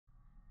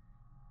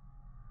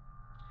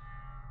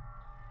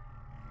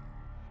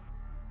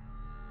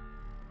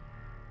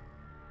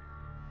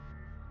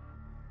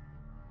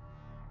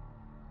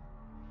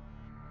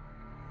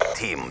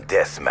Team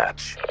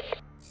deathmatch.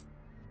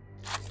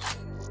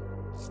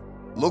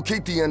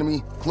 Locate the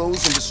enemy,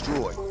 close and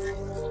destroy.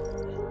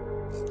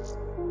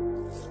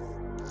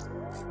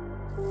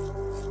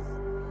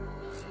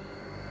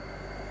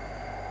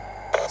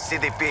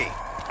 CDP,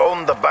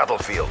 own the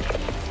battlefield.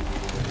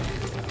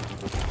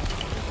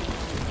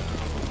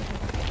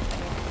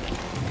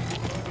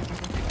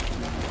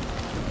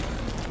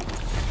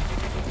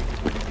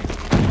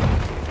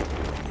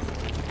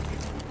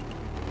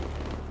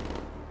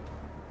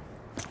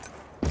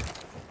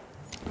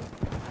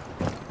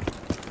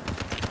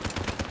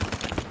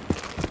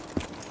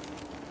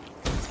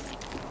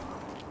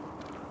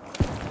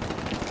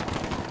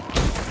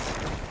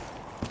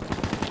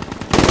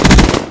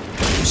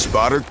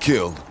 Spotter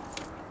killed.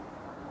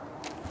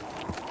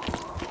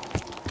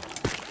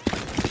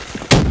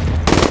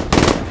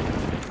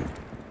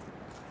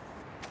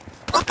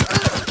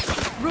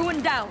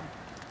 Ruin down.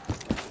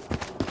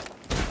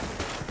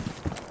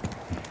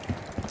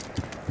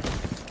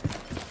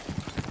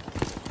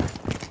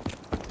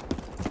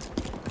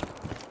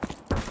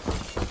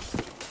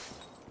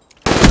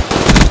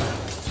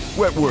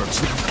 Wet works.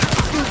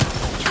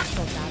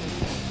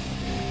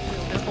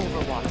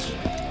 Overwatch.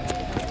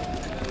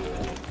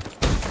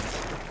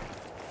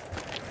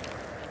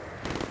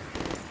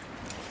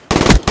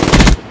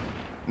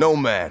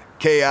 Nomad,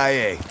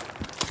 KIA.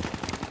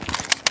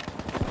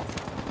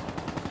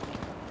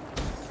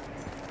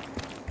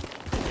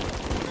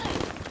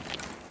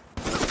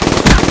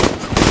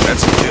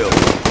 That's a kill.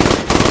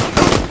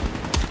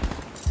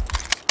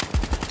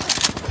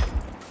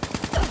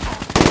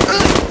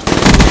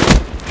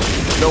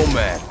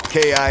 Nomad,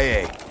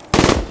 KIA.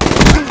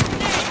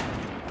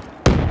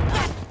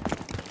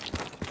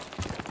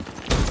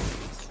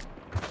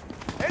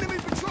 Enemy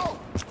patrol!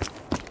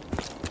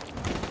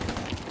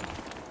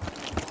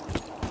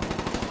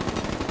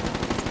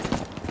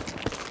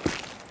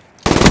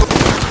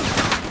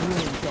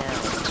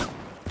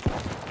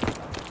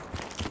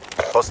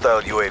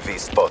 Hostile UAV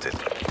spotted.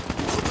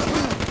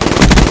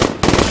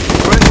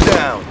 Friend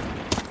down.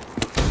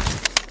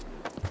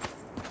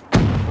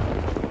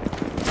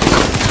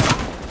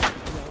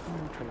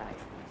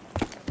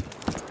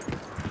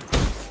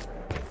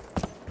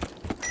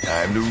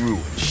 Time to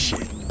ruin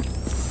shit.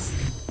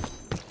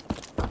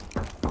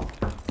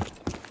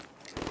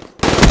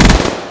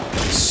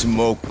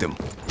 Smoked them.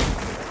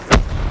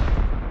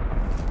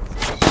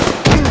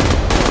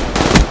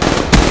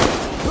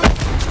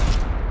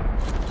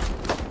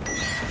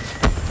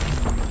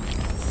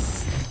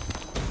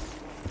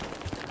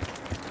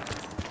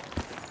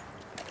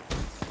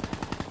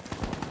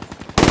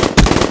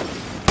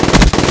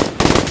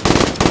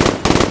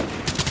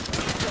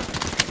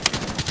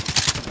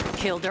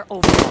 Kill their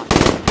Overwatch.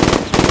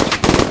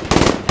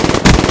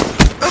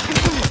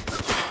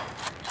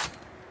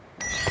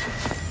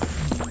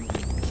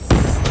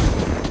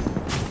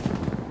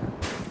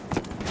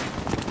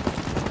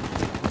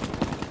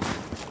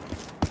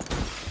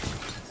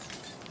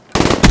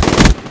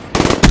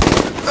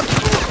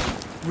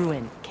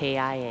 Ruin,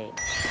 KIA.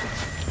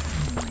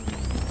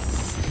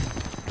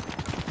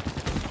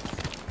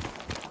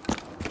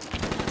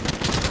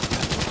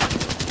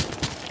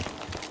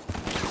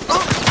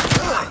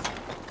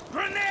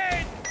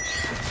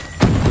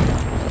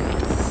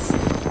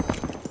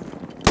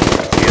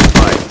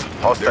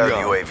 Hostile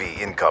UAV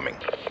incoming.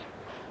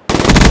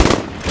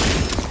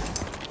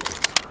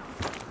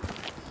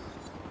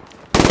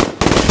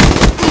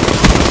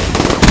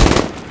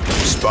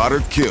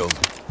 Spotter killed.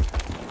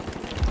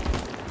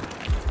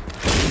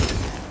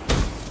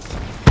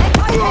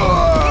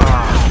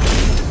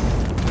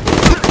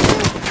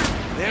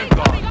 They're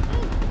gone.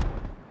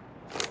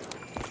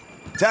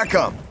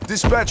 TACOM,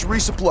 dispatch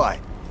resupply.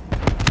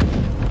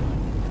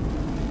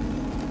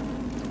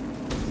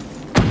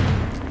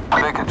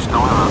 Package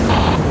delivered.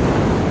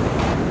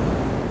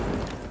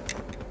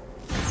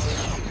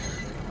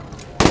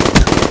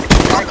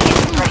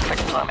 Ready for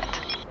deployment.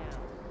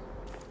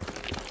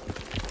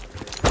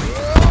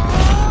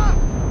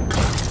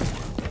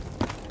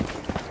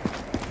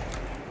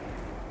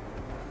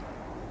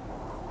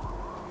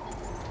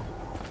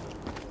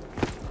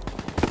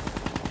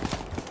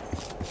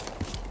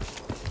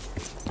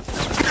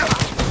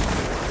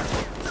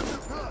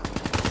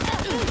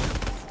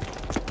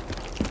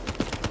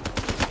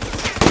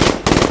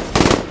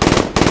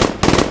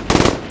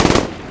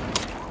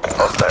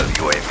 Hostile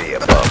UAV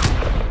above.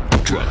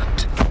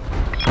 Dropped.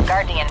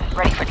 Guardian,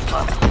 ready for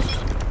deployment.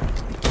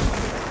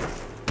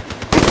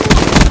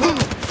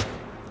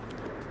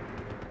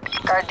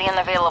 Guardian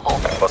available.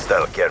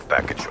 Hostile care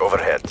package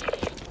overhead.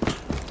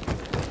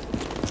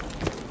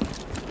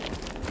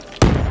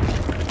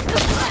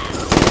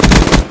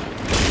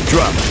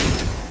 Drop.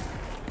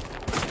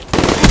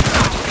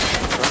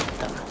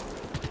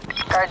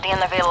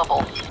 Guardian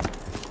available.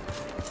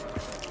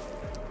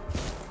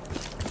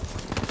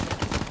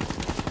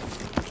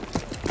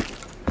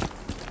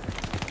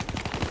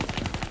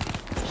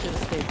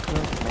 Should've stayed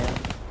close, man.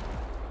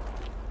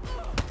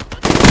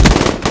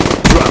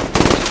 Drop.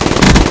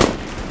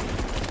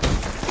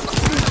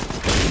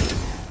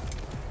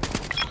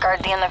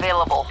 Guardian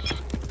available.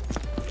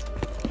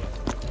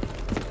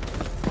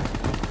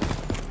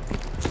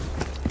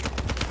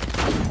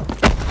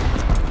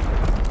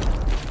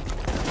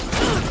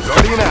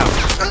 Guardian out.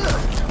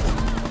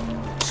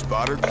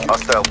 Spotter.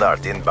 Hostile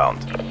dart inbound.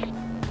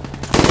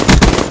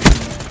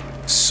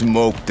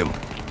 Smoked him.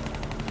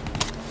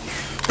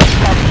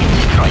 Guardian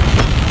destroyed.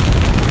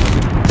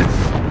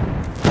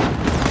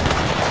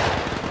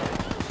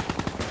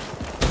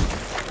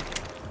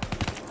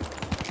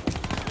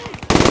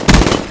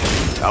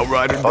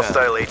 Outrider down.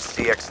 Hostile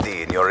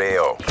HCXD in your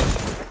AO.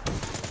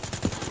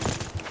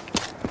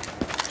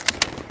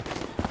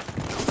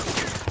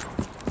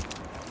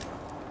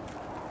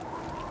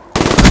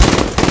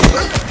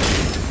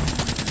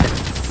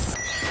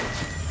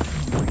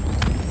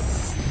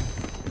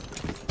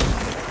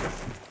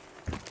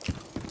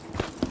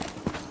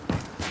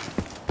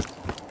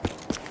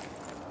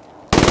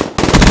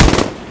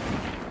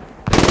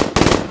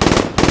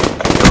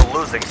 You're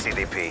losing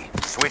CDP.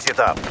 Switch it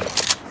up.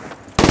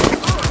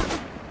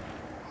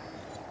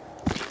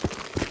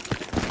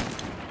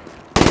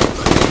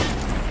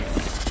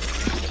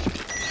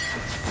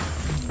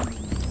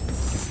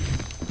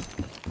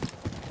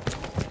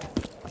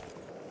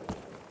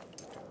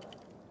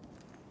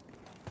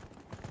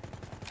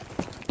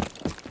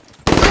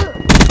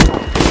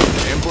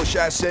 Ambush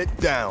asset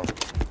down.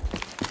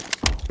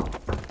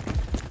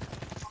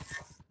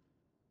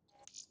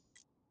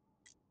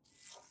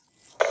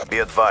 Be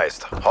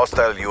advised,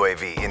 hostile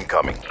UAV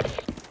incoming.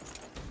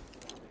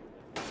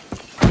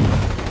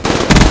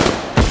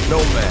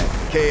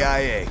 Nomad.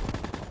 KIA.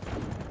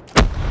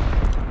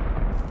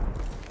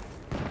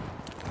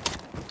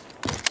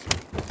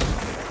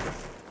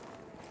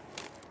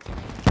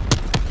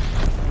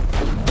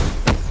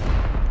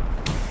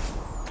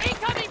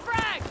 Incoming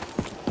frag!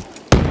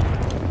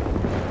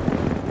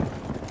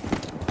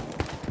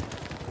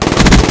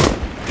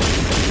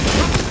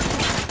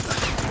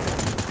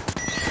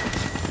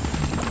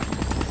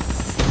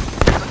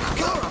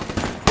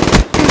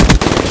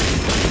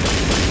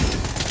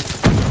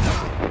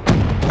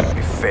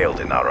 We failed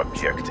in our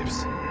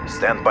objectives.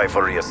 Stand by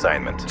for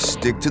reassignment.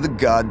 Stick to the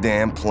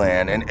goddamn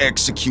plan and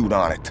execute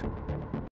on it.